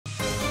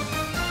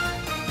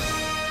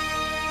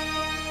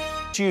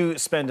You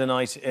spend a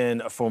night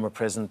in a former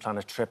prison, plan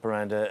a trip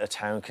around a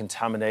town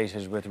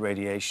contaminated with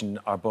radiation,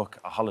 or book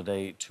a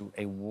holiday to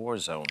a war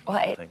zone. Well,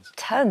 it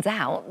turns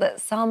out that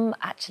some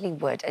actually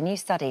would. A new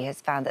study has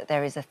found that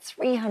there is a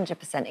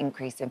 300%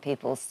 increase in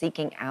people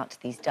seeking out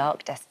these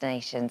dark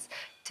destinations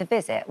to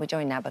visit. We're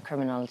joined now by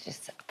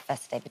criminologist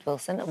Professor David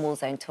Wilson and war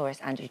zone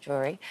tourist Andrew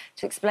Drury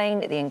to explain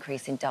the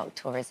increase in dark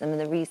tourism and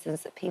the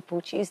reasons that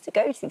people choose to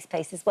go to these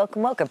places.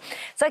 Welcome, welcome.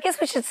 So I guess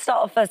we should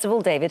start off, first of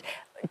all, David.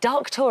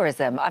 Dark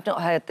tourism, I've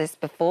not heard this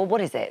before.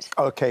 What is it?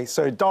 OK,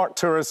 so dark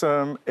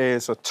tourism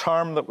is a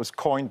term that was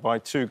coined by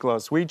two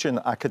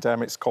Glaswegian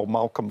academics called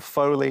Malcolm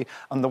Foley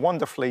and the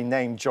wonderfully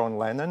named John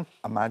Lennon,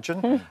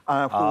 imagine, who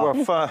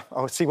were...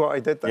 Oh, see what I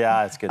did there?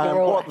 Yeah, it's good.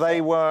 What they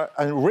were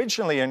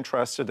originally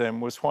interested in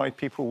was why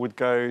people would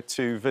go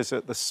to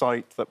visit the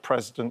site that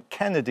President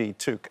Kennedy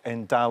took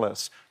in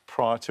Dallas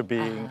prior to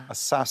being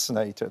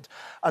assassinated.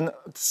 And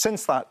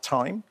since that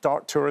time,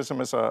 dark tourism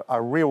is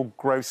a real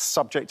growth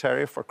subject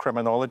area for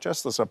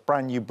criminologists. There's a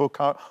brand new book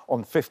out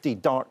on 50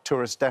 dark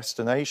tourist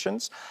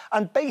destinations.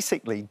 And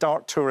basically,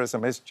 dark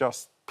tourism is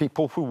just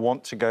people who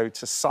want to go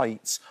to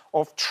sites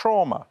of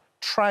trauma,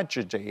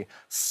 tragedy,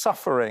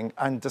 suffering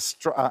and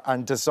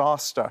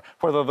disaster,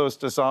 whether those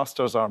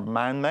disasters are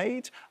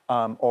man-made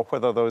or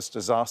whether those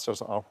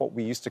disasters are what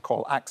we used to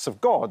call acts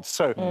of God.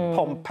 So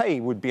Pompeii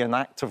would be an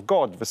act of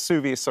God.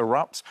 Vesuvius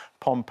erupts.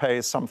 Pompeii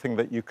is something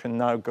that you can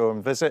now go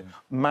and visit.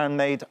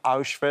 Man-made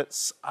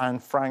Auschwitz, Anne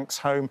Frank's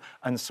home,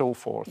 and so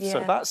forth. Yeah.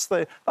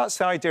 So that's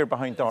the idea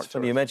behind dark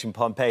tourism. You mentioned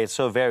Pompeii. It's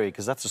so varied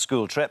because that's a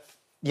school trip.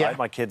 Yeah. Right?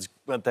 My kids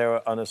went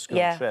there on a school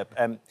trip.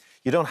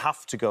 You don't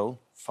have to go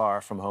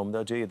far from home,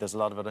 though, do you? There's a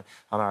lot of it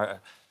on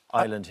our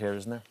island here,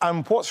 isn't there?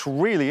 And what's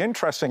really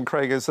interesting,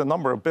 Craig, is the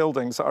number of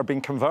buildings that are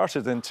being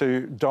converted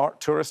into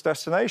dark tourist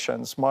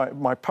destinations.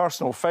 My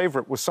personal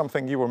favourite was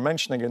something you were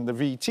mentioning in the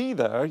VT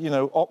there, you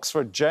know,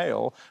 Oxford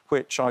Jail,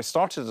 which I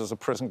started as a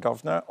prison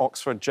governor.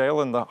 Oxford Jail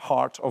in the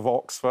heart of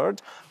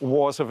Oxford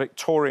was a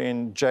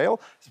Victorian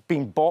jail. It's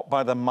been bought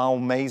by the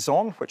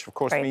Malmaison, which of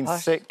course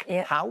means sick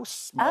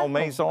house,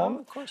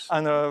 Malmaison, of course.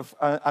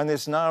 And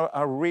is now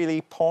a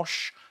really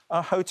posh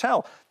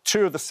hotel.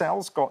 Two of the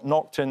cells got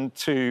knocked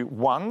into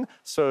one,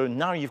 so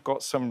now you've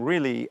got some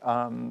really,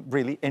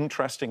 really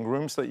interesting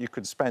rooms that you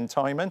could spend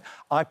time in.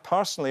 I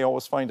personally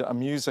always find it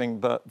amusing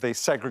that the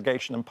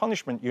segregation and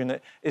punishment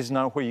unit is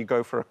now where you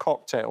go for a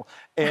cocktail.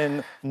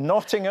 In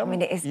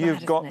Nottingham,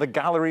 you've got the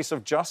Galleries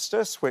of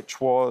Justice, which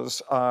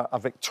was a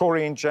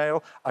Victorian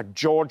jail, a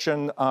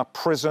Georgian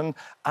prison,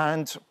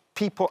 and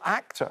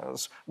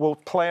actors will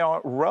play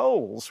out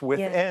roles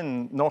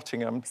within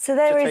Nottingham to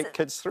take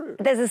kids through.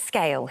 There's a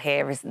scale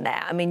here, isn't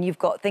there? I mean, you've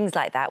got things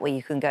like that where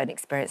you can go and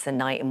experience a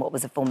night in what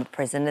was a former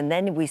prison, and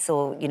then we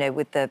saw, you know,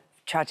 with the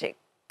tragic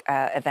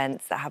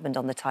events that happened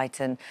on the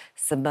Titan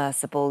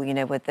submersible, you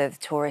know, with the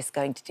tourists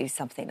going to do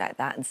something like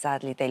that, and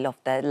sadly they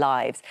lost their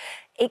lives.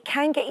 It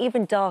can get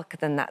even darker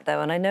than that, though,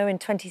 and I know in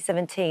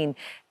 2017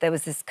 there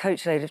was this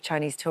coachload of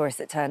Chinese tourists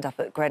that turned up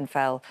at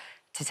Grenfell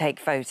to take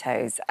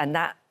photos, and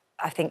that,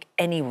 I think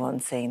anyone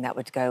seeing that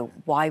would go,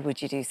 why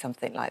would you do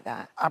something like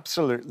that?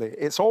 Absolutely.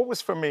 It's always,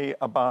 for me,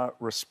 about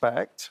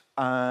respect,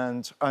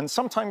 and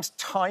sometimes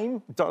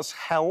time does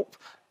help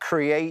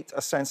create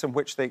a sense in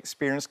which the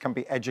experience can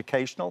be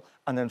educational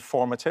and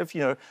informative.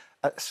 You know,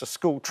 it's a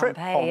school trip,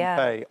 Pompeii.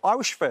 Yeah.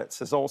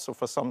 Auschwitz is also,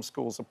 for some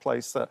schools, a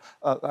place that,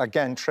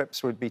 again,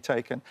 trips would be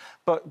taken.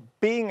 But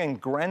being in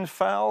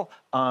Grenfell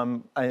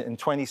in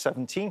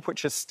 2017,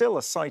 which is still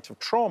a site of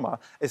trauma,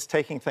 is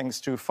taking things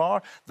too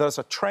far. There's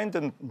a trend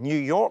in New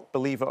York,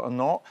 believe it or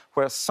not,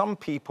 where some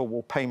people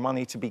will pay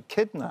money to be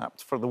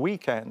kidnapped for the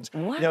weekend.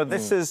 What? You know,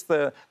 this is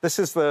the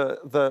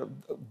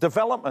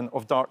development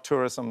of dark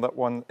tourism that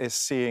one is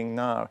seeing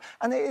now.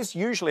 And it is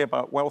usually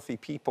about wealthy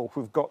people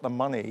who've got the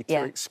money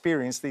to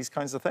experience these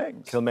kinds of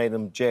things.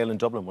 Kilmainham Jail in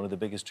Dublin, one of the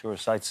biggest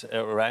tourist sites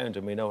around,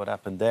 and we know what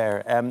happened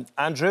there.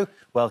 Andrew,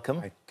 welcome.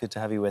 Hi. Good to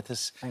have you with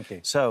us. Thank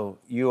you. So,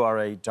 you are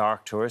a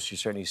dark tourist. You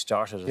certainly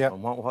started at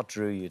home. What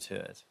drew you to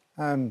it?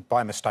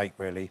 By mistake,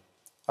 really.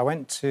 I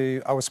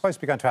was supposed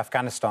to be going to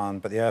Afghanistan,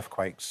 but the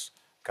earthquakes,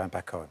 going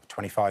back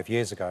 25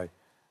 years ago,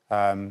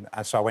 and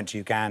so I went to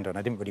Uganda, and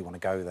I didn't really want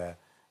to go there.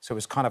 So it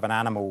was kind of an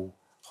animal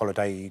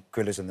holiday,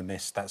 gorillas in the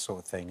mist, that sort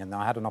of thing. And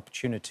I had an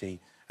opportunity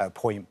at a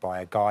point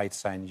by a guide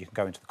saying you can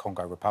go into the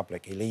Congo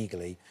Republic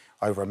illegally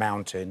over a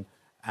mountain.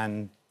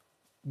 And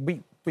I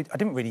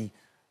didn't really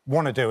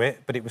want to do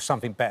it, but it was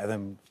something better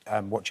than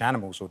watch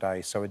animals all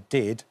day. So I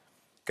did.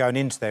 Going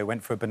into there,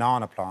 went for a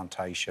banana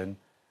plantation,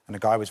 and the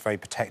guy was very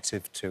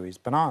protective to his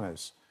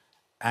bananas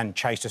and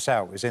chased us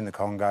out. It was in the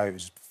Congo. It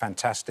was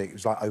fantastic. It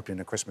was like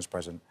opening a Christmas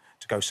present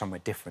to go somewhere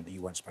different that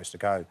you weren't supposed to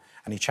go.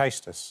 And he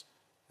chased us.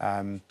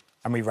 And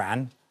we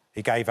ran.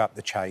 He gave up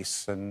the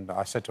chase, and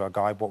I said to our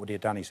guide, what would he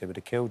have done? He said, he would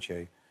have killed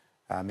you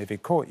if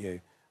he'd caught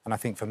you. And I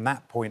think from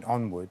that point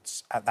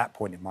onwards, at that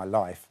point in my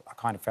life, I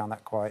kind of found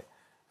that quite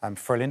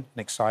thrilling and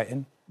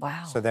exciting.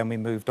 Wow. So then we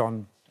moved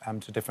on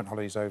to different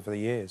holidays over the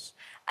years.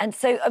 And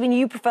so, I mean,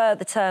 you prefer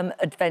the term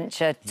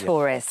adventure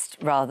tourist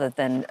rather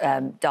than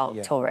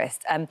dark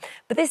tourist.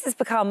 But this has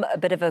become a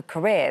bit of a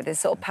career, this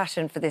sort of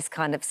passion for this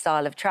kind of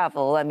style of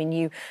travel. I mean,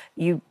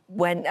 you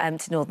went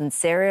to northern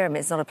Syria. I mean,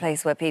 it's not a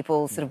place where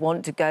people sort of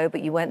want to go,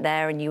 but you went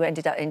there and you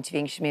ended up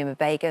interviewing Shamima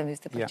Begum, who's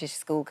the British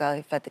schoolgirl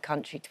who fled the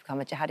country to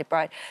become a jihadi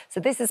bride. So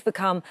this has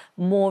become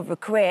more of a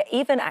career.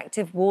 Even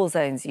active war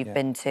zones you've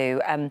been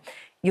to.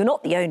 You're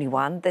not the only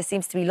one. There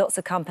seems to be lots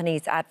of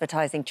companies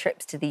advertising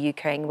trips to the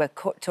Ukraine where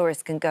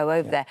tourists can go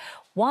over there.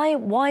 Why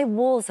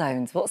war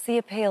zones? What's the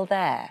appeal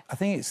there? I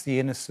think it's the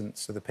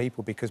innocence of the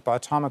people, because by the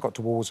time I got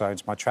to war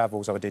zones, my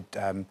travels, I did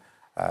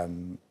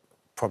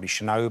probably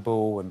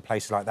Chernobyl and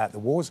places like that, the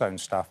war zone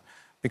stuff,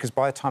 because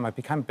by the time I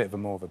became a bit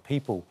more of a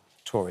people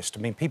tourist,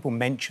 I mean, people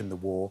mention the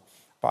war,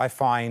 but I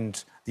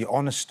find the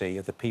honesty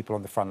of the people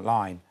on the front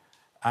line.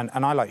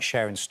 And I like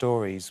sharing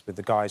stories with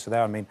the guys who are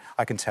there. I mean,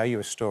 I can tell you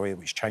a story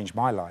which changed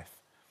my life.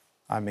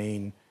 I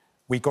mean,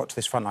 we got to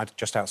this front line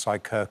just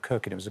outside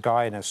Kirkuk, and it was a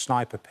guy in a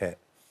sniper pit,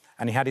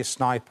 and he had his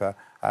sniper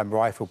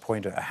rifle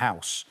pointed at a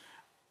house,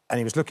 and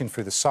he was looking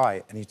through the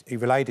sight, and he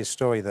relayed his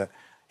story that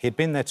he had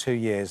been there 2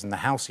 years, and the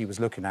house he was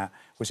looking at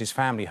was his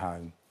family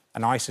home,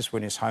 and ISIS were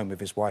in his home with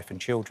his wife and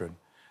children.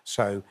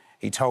 So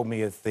he told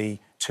me of the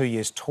 2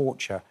 years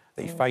torture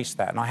that he faced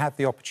that, and I have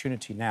the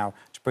opportunity now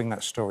to bring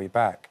that story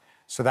back.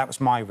 So that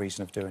was my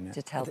reason of doing it.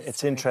 To tell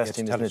it's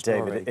interesting, isn't it,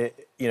 David?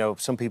 You know,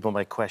 some people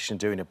might question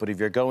doing it, but if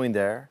you're going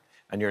there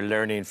and you're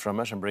learning from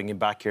it and bringing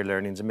back your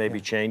learnings and maybe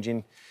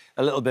changing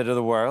a little bit of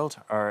the world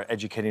or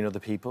educating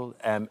other people,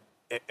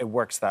 it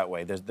works that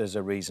way. There's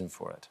a reason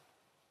for it.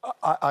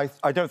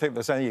 I don't think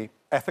there's any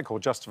ethical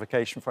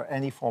justification for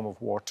any form of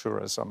war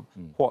tourism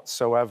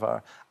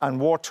whatsoever.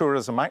 And war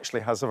tourism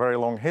actually has a very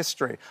long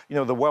history. You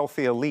know, the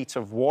wealthy elite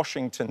of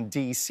Washington,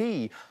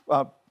 D.C.,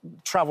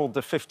 travelled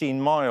the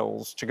 15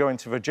 miles to go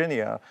into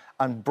Virginia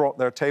and brought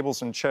their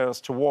tables and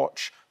chairs to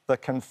watch the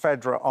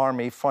Confederate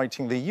Army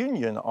fighting the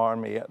Union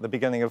Army at the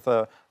beginning of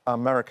the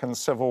American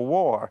Civil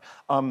War.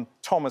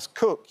 Thomas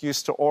Cook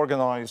used to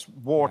organise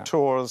war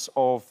tours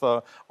of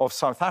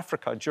South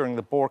Africa during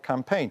the Boer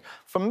campaign.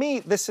 For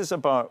me, this is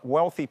about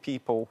wealthy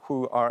people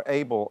who are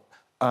able,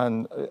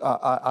 and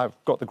I've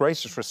got the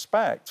greatest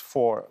respect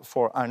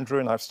for Andrew,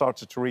 and I've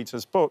started to read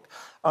his book.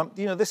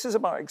 You know, this is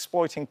about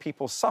exploiting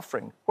people's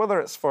suffering, whether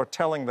it's for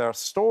telling their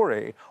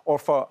story or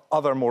for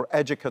other more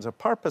educative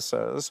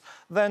purposes.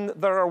 Then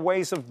there are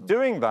ways of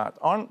doing that,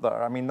 aren't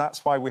there? I mean,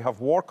 that's why we have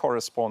war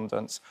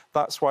correspondents.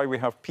 That's why we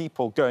have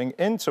people going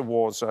into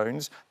war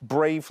zones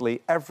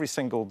bravely every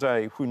single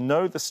day who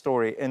know the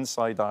story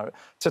inside out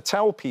to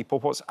tell people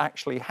what's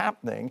actually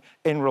happening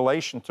in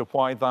relation to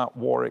why that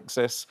war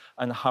exists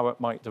and how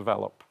it might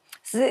develop.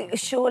 So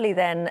surely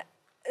then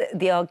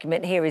the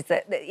argument here is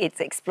that it's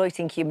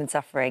exploiting human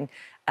suffering,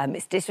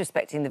 it's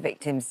disrespecting the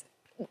victims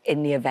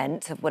in the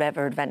event of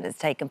whatever event has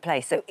taken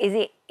place. So is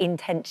it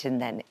intention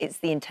then? It's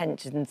the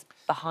intentions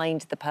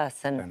behind the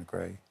person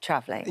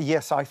travelling?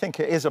 Yes, I think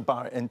it is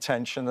about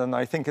intention, and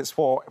I think it's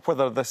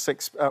whether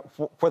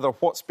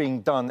what's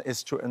being done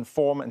is to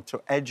inform and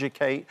to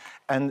educate.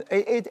 And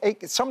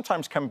it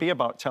sometimes can be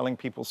about telling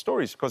people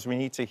stories, because we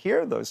need to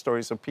hear those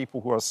stories of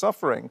people who are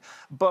suffering.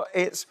 But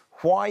it's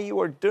why you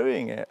are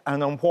doing it,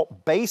 and on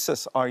what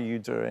basis are you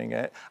doing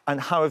it,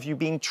 and how have you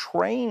been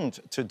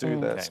trained to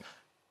do this,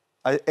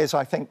 is,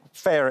 I think,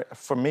 fair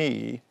for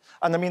me.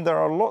 And I mean, there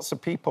are lots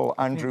of people,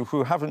 Andrew,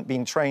 who haven't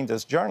been trained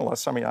as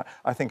journalists. I mean,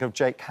 I think of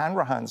Jake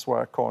Hanrahan's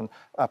work on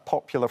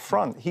Popular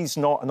Front. He's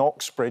not an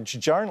Oxbridge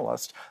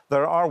journalist.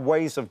 There are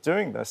ways of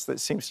doing this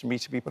that seems to me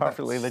to be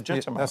perfectly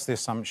legitimate. That's the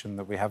assumption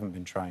that we haven't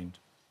been trained,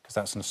 because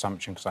that's an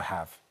assumption, because I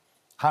have.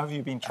 How have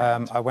you been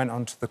trained? I went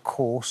onto the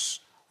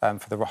course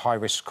for the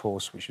high-risk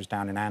course, which was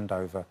down in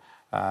Andover,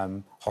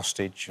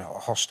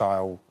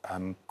 hostile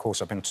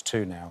course. I've been to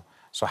 2 now.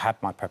 So I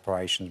had my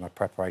preparations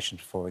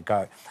before I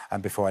go.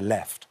 And before I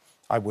left,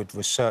 I would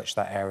research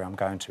that area I'm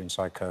going to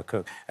inside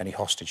Kirkuk, any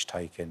hostage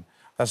taking.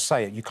 As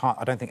I say, you can't.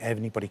 I don't think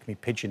anybody can be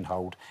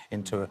pigeonholed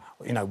into,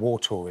 war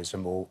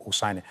tourism or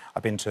saying it.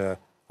 I've been to,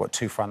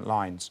 2 front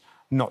lines,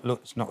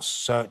 not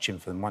searching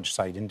for them. Once you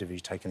say interview,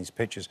 taking these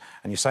pictures.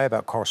 And you say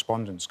about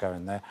correspondents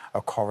going there, a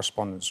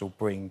correspondence will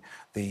bring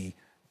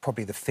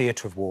probably the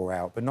theatre of war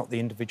out, but not the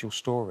individual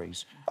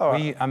stories.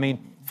 I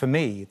mean, for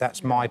me,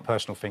 that's my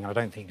personal thing. I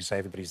don't think you can say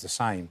everybody's the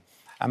same.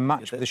 And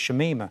much with the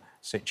Shamima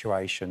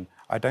situation,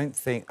 I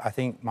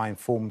think my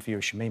informed view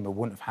of Shamima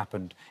wouldn't have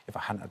happened if I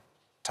hadn't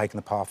taken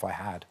the path I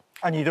had.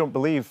 And you don't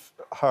believe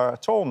her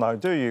at all now,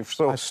 do you?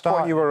 So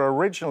what you were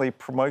originally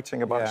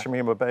promoting about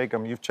Shamima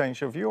Begum, you've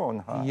changed your view on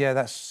her. Yeah,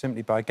 that's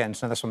simply by getting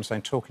to know. That's what I'm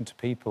saying, talking to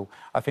people.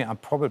 I think I'm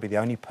probably the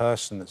only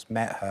person that's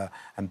met her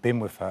and been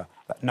with her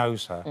that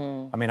knows her.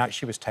 I mean,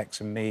 she was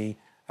texting me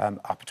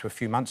up to a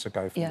few months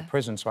ago from the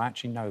prison, so I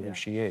actually know who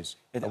she is.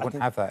 I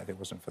wouldn't have that if it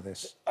wasn't for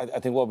this. I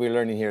think what we're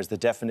learning here is the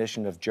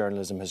definition of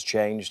journalism has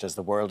changed as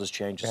the world has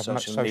changed, as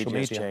social media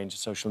has changed,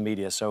 social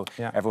media. So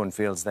everyone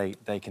feels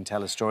they can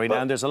tell a story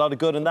now, and there's a lot of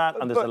good in that,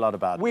 and there's a lot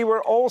of bad. We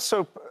were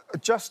also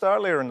just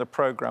earlier in the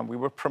programme, we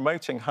were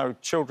promoting how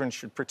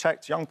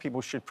young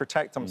people should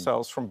protect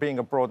themselves from being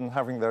abroad and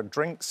having their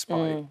drinks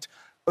spiked.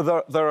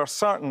 There are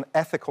certain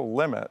ethical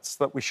limits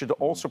that we should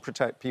also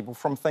protect people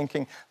from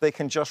thinking they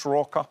can just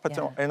rock up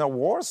in a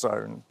war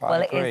zone.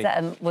 Well, it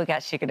is, we're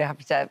actually going to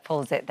have to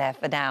pause it there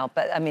for now.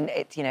 But, I mean,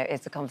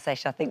 it's a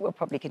conversation I think we'll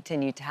probably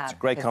continue to have. It's a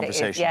great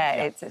conversation.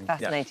 It's a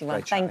fascinating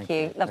one. Thank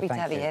you. Lovely to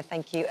have you here.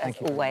 Thank you, as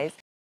always.